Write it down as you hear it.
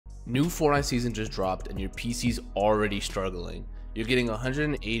New Fortnite season just dropped and your PC's already struggling. You're getting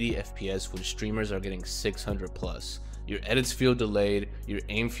 180 FPS when streamers are getting 600 plus. Your edits feel delayed, your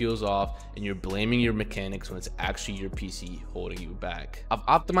aim feels off, and you're blaming your mechanics when it's actually your PC holding you back. I've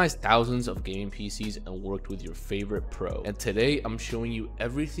optimized thousands of gaming PCs and worked with your favorite pro. And today I'm showing you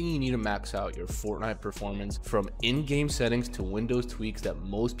everything you need to max out your Fortnite performance, from in-game settings to Windows tweaks that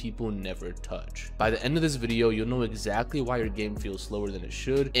most people never touch. By the end of this video, you'll know exactly why your game feels slower than it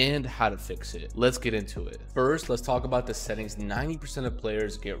should and how to fix it. Let's get into it. First, let's talk about the settings 90% of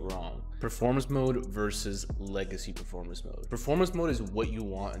players get wrong. Performance mode versus legacy performance mode. Performance mode is what you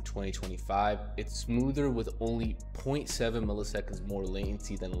want in 2025. It's smoother with only 0.7 milliseconds more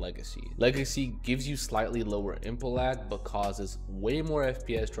latency than legacy. Legacy gives you slightly lower input lag but causes way more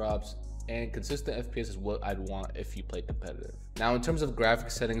FPS drops, and consistent FPS is what I'd want if you play competitive. Now, in terms of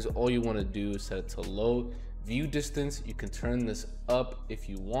graphics settings, all you want to do is set it to low. View distance, you can turn this up if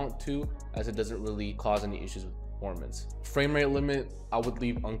you want to, as it doesn't really cause any issues with performance. Frame rate limit, I would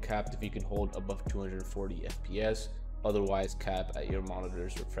leave uncapped if you can hold above 240 FPS, otherwise cap at your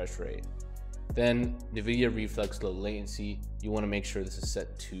monitor's refresh rate. Then NVIDIA Reflex low latency, you want to make sure this is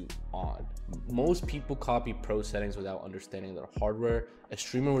set to on. Most people copy pro settings without understanding their hardware. A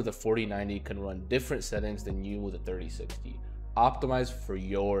streamer with a 4090 can run different settings than you with a 3060. Optimize for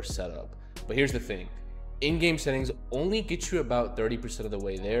your setup. But here's the thing. In-game settings only get you about 30% of the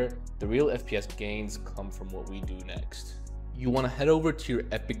way there. The real FPS gains come from what we do next. You want to head over to your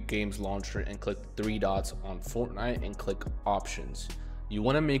Epic Games launcher and click the three dots on Fortnite and click Options. You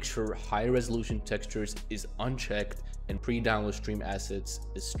want to make sure high resolution textures is unchecked and pre-download stream assets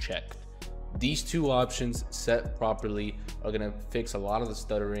is checked. These two options set properly are going to fix a lot of the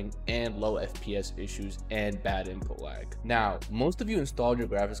stuttering and low FPS issues and bad input lag. Now, most of you installed your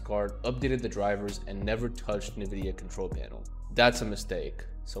graphics card, updated the drivers, and never touched NVIDIA control panel. That's a mistake.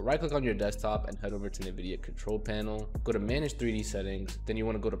 So right click on your desktop and head over to NVIDIA control panel, go to manage 3D settings, then you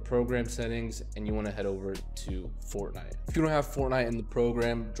want to go to program settings and you want to head over to Fortnite. If you don't have Fortnite in the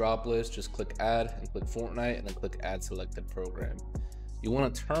program drop list, just click add and click Fortnite and then click add selected program. You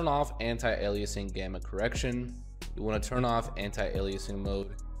want to turn off anti-aliasing gamma correction. You want to turn off anti-aliasing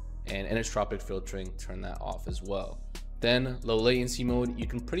mode, and anisotropic filtering, turn that off as well. Then low latency mode, you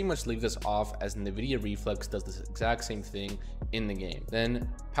can pretty much leave this off as NVIDIA Reflex does this exact same thing in the game. Then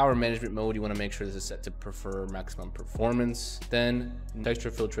power management mode, you want to make sure this is set to prefer maximum performance. Then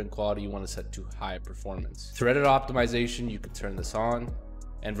texture filtering quality, you want to set to high performance. Threaded optimization, you can turn this on,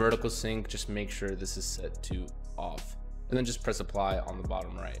 and vertical sync, just make sure this is set to off. And then just press apply on the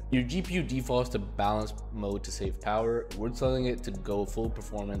bottom right. Your GPU defaults to balance mode to save power. We're telling it to go full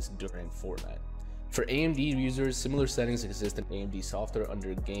performance during Fortnite. For AMD users, similar settings exist in AMD software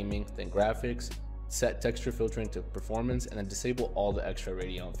under gaming, then graphics. Set texture filtering to performance and then disable all the extra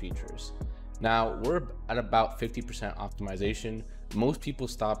Radeon features. Now we're at about 50% optimization. Most people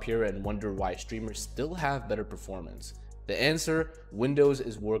stop here and wonder why streamers still have better performance. The answer, Windows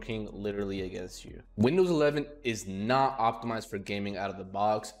is working literally against you. Windows 11 is not optimized for gaming out of the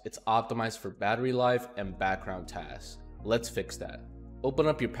box. It's optimized for battery life and background tasks. Let's fix that. Open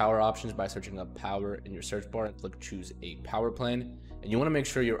up your power options by searching up power in your search bar and click choose a power plan. And you want to make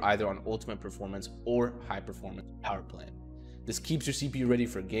sure you're either on ultimate performance or high performance power plan. This keeps your CPU ready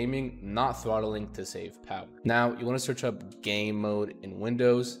for gaming, not throttling to save power. Now you want to search up game mode in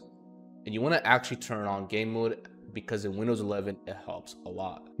Windows, and you want to actually turn on game mode because in Windows 11 it helps a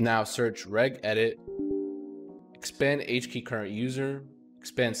lot. Now search regedit, expand HKey current user,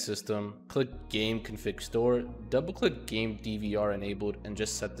 expand system, click game config store, double click game DVR enabled and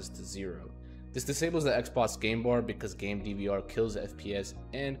just set this to 0. This disables the Xbox game bar because game DVR kills FPS,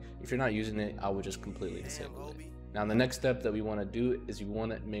 and if you're not using it, I would just completely disable it. Now the next step that we want to do is you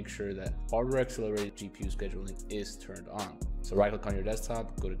want to make sure that hardware accelerated GPU scheduling is turned on. So right click on your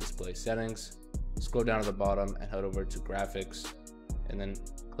desktop, go to display settings, scroll down to the bottom and head over to graphics, and then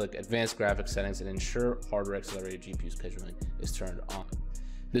click advanced graphics settings and ensure hardware accelerated GPU scheduling is turned on.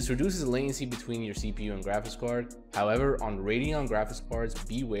 This reduces latency between your CPU and graphics card. However, on Radeon graphics cards,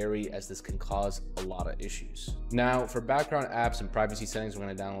 be wary as this can cause a lot of issues. Now for background apps and privacy settings, we're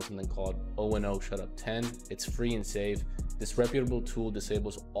going to download something called O&O Shutup 10. It's free and safe. This reputable tool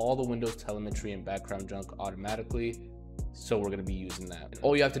disables all the Windows telemetry and background junk automatically. So we're going to be using that.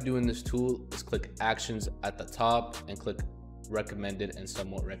 All you have to do in this tool is click actions at the top and click recommended and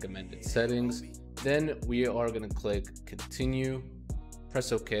somewhat recommended settings. Then we are going to click continue,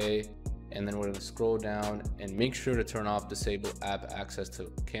 press OK, and then we're going to scroll down and make sure to turn off disable app access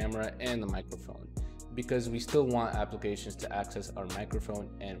to camera and the microphone, because we still want applications to access our microphone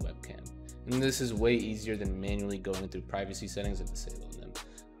and webcam. And this is way easier than manually going through privacy settings and disabling them.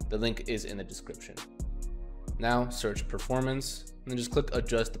 The link is in the description. Now search performance and then just click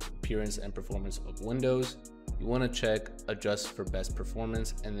adjust the appearance and performance of windows. You want to check adjust for best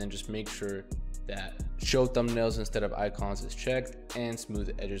performance and then just make sure that show thumbnails instead of icons is checked and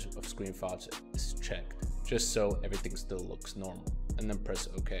smooth edges of screen fonts is checked, just so everything still looks normal, and then press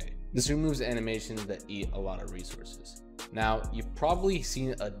OK. This removes animations that eat a lot of resources. Now, you've probably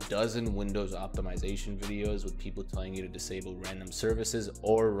seen a dozen Windows optimization videos with people telling you to disable random services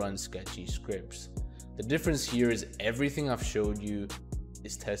or run sketchy scripts. The difference here is everything I've showed you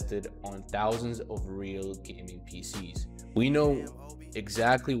is tested on thousands of real gaming PCs. We know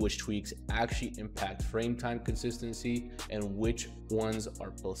exactly which tweaks actually impact frame time consistency and which ones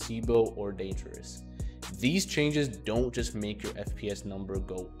are placebo or dangerous. These changes don't just make your FPS number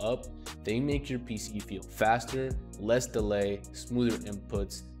go up, they make your PC feel faster, less delay, smoother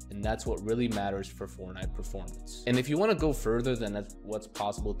inputs, and that's what really matters for Fortnite performance. And if you want to go further than what's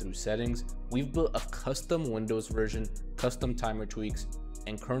possible through settings, we've built a custom Windows version, custom timer tweaks,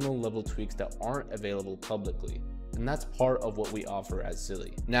 and kernel level tweaks that aren't available publicly. And that's part of what we offer at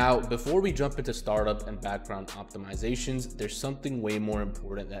Zilly. Now, before we jump into startup and background optimizations, there's something way more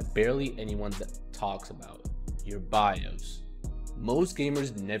important that barely anyone talks about: your BIOS. Most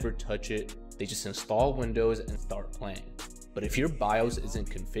gamers never touch it, they just install Windows and start playing. But if your BIOS isn't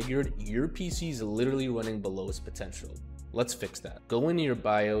configured, your PC is literally running below its potential. Let's fix that. Go into your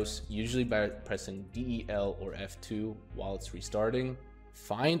BIOS, usually by pressing DEL or F2 while it's restarting.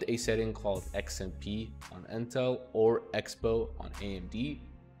 Find a setting called XMP on Intel or Expo on AMD,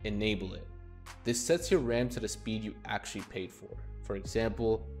 enable it. This sets your RAM to the speed you actually paid for. For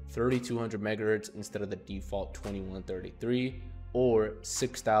example, 3200 MHz instead of the default 2133, or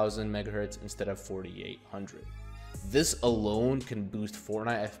 6000 MHz instead of 4800. This alone can boost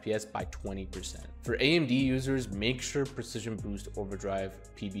Fortnite FPS by 20%. For AMD users, make sure Precision Boost Overdrive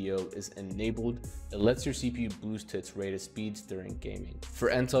PBO is enabled. It lets your CPU boost to its rated speeds during gaming. For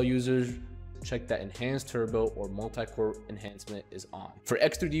Intel users, check that Enhanced Turbo or Multi-Core Enhancement is on. For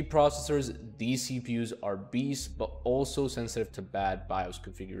X3D processors, these CPUs are beasts, but also sensitive to bad BIOS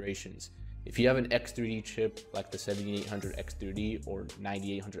configurations. If you have an X3D chip like the 7800 X3D or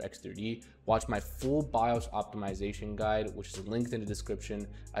 9800 X3D, watch my full BIOS optimization guide, which is linked in the description.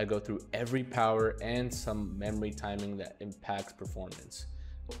 I go through every power and some memory timing that impacts performance.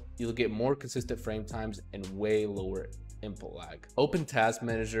 You'll get more consistent frame times and way lower input lag. Open Task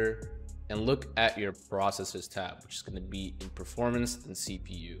Manager and look at your processes tab, which is going to be in performance and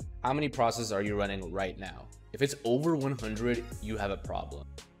CPU. How many processes are you running right now? If it's over 100, you have a problem.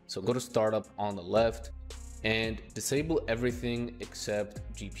 So go to startup on the left and disable everything except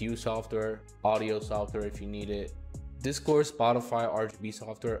GPU software, audio software if you need it, Discord, Spotify, RGB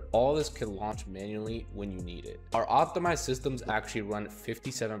software. All this can launch manually when you need it. Our optimized systems actually run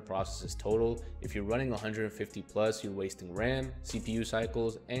 57 processes total. If you're running 150 plus, you're wasting RAM, CPU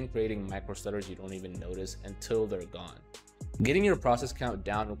cycles, and creating micro stutters you don't even notice until they're gone. Getting your process count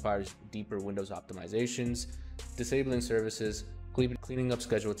down requires deeper Windows optimizations, disabling services, cleaning up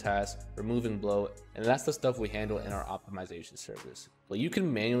scheduled tasks, removing bloat, and that's the stuff we handle in our optimization service. But you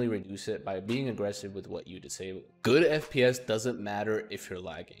can manually reduce it by being aggressive with what you disable. Good FPS doesn't matter if you're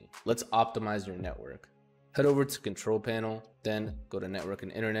lagging. Let's optimize your network. Head over to Control Panel, then go to Network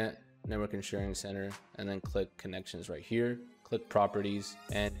and Internet, Network and Sharing Center, and then click Connections right here. Click Properties,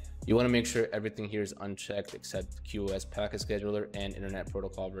 and you want to make sure everything here is unchecked except QoS Packet Scheduler and Internet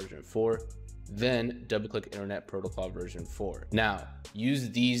Protocol version 4. Then double click Internet Protocol version 4. Now use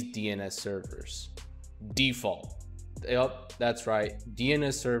these DNS servers. Default. Yep, that's right.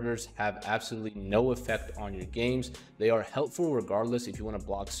 DNS servers have absolutely no effect on your games. They are helpful regardless if you want to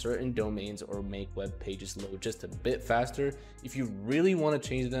block certain domains or make web pages load just a bit faster. If you really want to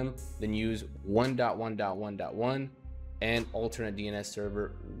change them, then use 1.1.1.1 and alternate DNS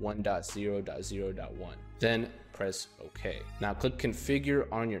server 1.0.0.1. Then press OK. Now click Configure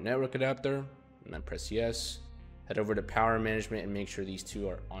on your network adapter and then press yes. Head over to Power Management and make sure these two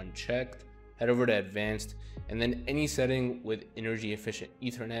are unchecked. Head over to Advanced, and then any setting with energy efficient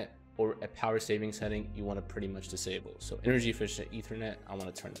Ethernet or a power saving setting you want to pretty much disable. So energy efficient Ethernet, I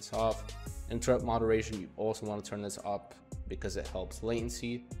want to turn this off. Interrupt moderation, you also want to turn this up because it helps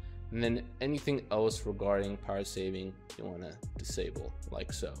latency. And then anything else regarding power saving, you want to disable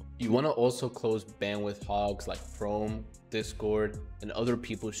like so. You want to also close bandwidth hogs like Chrome, Discord, and other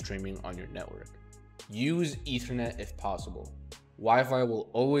people streaming on your network. Use Ethernet if possible. Wi-Fi will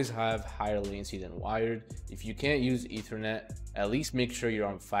always have higher latency than wired. If you can't use Ethernet, at least make sure you're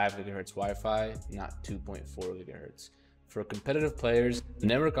on 5 GHz Wi-Fi, not 2.4 GHz. For competitive players,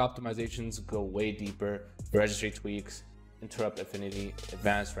 network optimizations go way deeper, registry tweaks, interrupt affinity,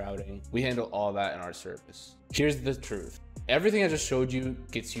 advanced routing. We handle all that in our service. Here's the truth. Everything I just showed you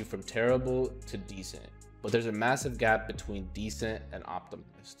gets you from terrible to decent, but there's a massive gap between decent and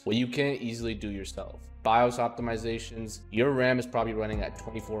optimized, what you can't easily do yourself. BIOS optimizations, your RAM is probably running at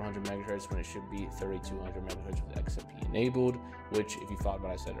 2400 megahertz when it should be 3200 megahertz with XMP enabled, which if you thought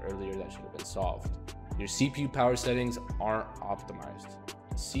what I said earlier, that should have been solved. Your CPU power settings aren't optimized.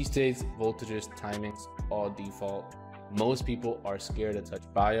 C states, voltages, timings, all default. Most people are scared to touch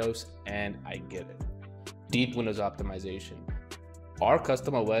BIOS, and I get it. Deep Windows optimization. Our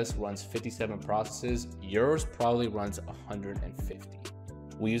custom OS runs 57 processes, yours probably runs 150.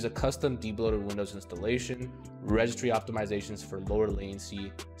 We use a custom debloated Windows installation, registry optimizations for lower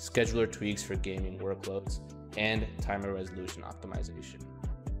latency, scheduler tweaks for gaming workloads, and timer resolution optimization.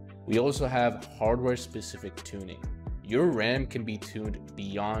 We also have hardware-specific tuning. Your RAM can be tuned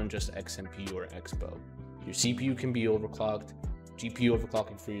beyond just XMP or Expo. Your CPU can be overclocked, GPU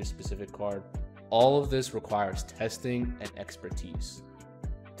overclocking for your specific card. All of this requires testing and expertise.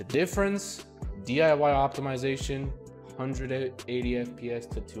 The difference, DIY optimization, 180 FPS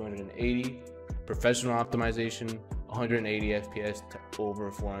to 280, professional optimization, 180 FPS to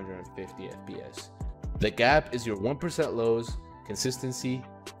over 450 FPS. The gap is your 1% lows, consistency,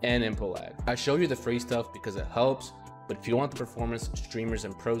 and input lag. I show you the free stuff because it helps, but if you want the performance streamers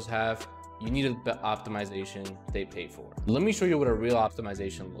and pros have, you need a optimization they pay for. Let me show you what a real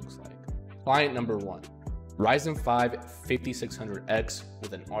optimization looks like. Client number 1, Ryzen 5 5600X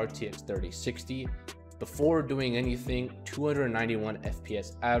with an RTX 3060. Before doing anything, 291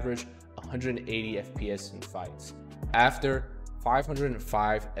 FPS average, 180 FPS in fights. After,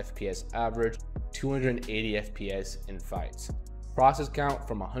 505 FPS average, 280 FPS in fights. Process count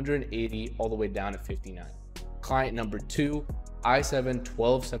from 180 all the way down to 59. Client number 2, i7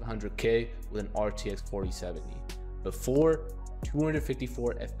 12700K with an RTX 4070. Before,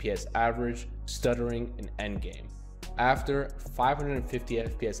 254 FPS average, stuttering in endgame. After, 550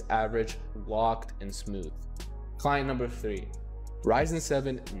 FPS average, locked and smooth. Client number 3, Ryzen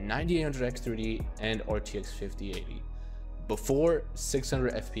 7 9800X3D and RTX 5080. Before,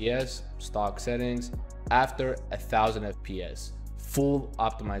 600 FPS, stock settings. After, 1000 FPS, full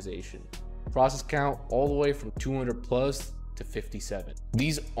optimization. Process count all the way from 200 plus to 57.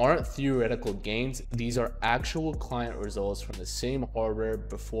 These aren't theoretical gains, these are actual client results from the same hardware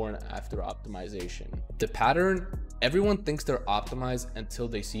before and after optimization. The pattern, everyone thinks they're optimized until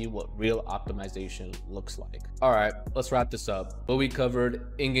they see what real optimization looks like. All right, let's wrap this up. What we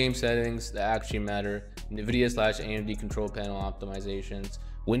covered, in-game settings that actually matter, NVIDIA/AMD control panel optimizations,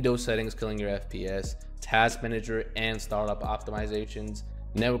 Windows settings killing your FPS, task manager and startup optimizations,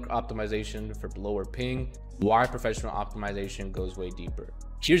 network optimization for lower ping, why professional optimization goes way deeper.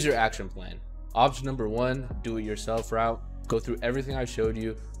 Here's your action plan. Option number 1, do it yourself route. Go through everything I showed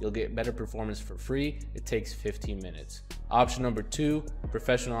you. You'll get better performance for free. It takes 15 minutes. Option number 2,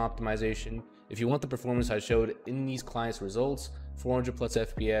 professional optimization. If you want the performance I showed in these clients' results, 400 plus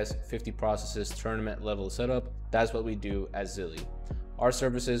FPS, 50 processes, tournament level setup, that's what we do at Zilly. Our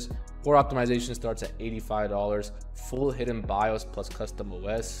services, core optimization starts at $85, full hidden BIOS plus custom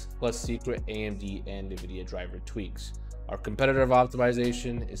OS, plus secret AMD and NVIDIA driver tweaks. Our competitive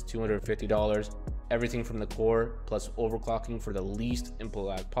optimization is $250, everything from the core, plus overclocking for the least input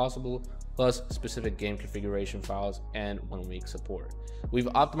lag possible, plus specific game configuration files and 1-week support. We've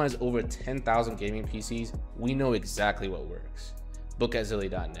optimized over 10,000 gaming PCs. We know exactly what works. Book at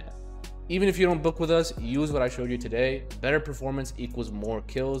Zilly.net. Even if you don't book with us, use what I showed you today. Better performance equals more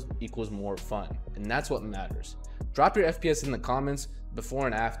kills equals more fun, and that's what matters. Drop your FPS in the comments before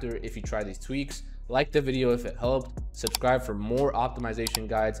and after if you try these tweaks. Like the video if it helped, subscribe for more optimization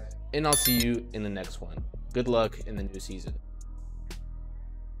guides, and I'll see you in the next one. Good luck in the new season.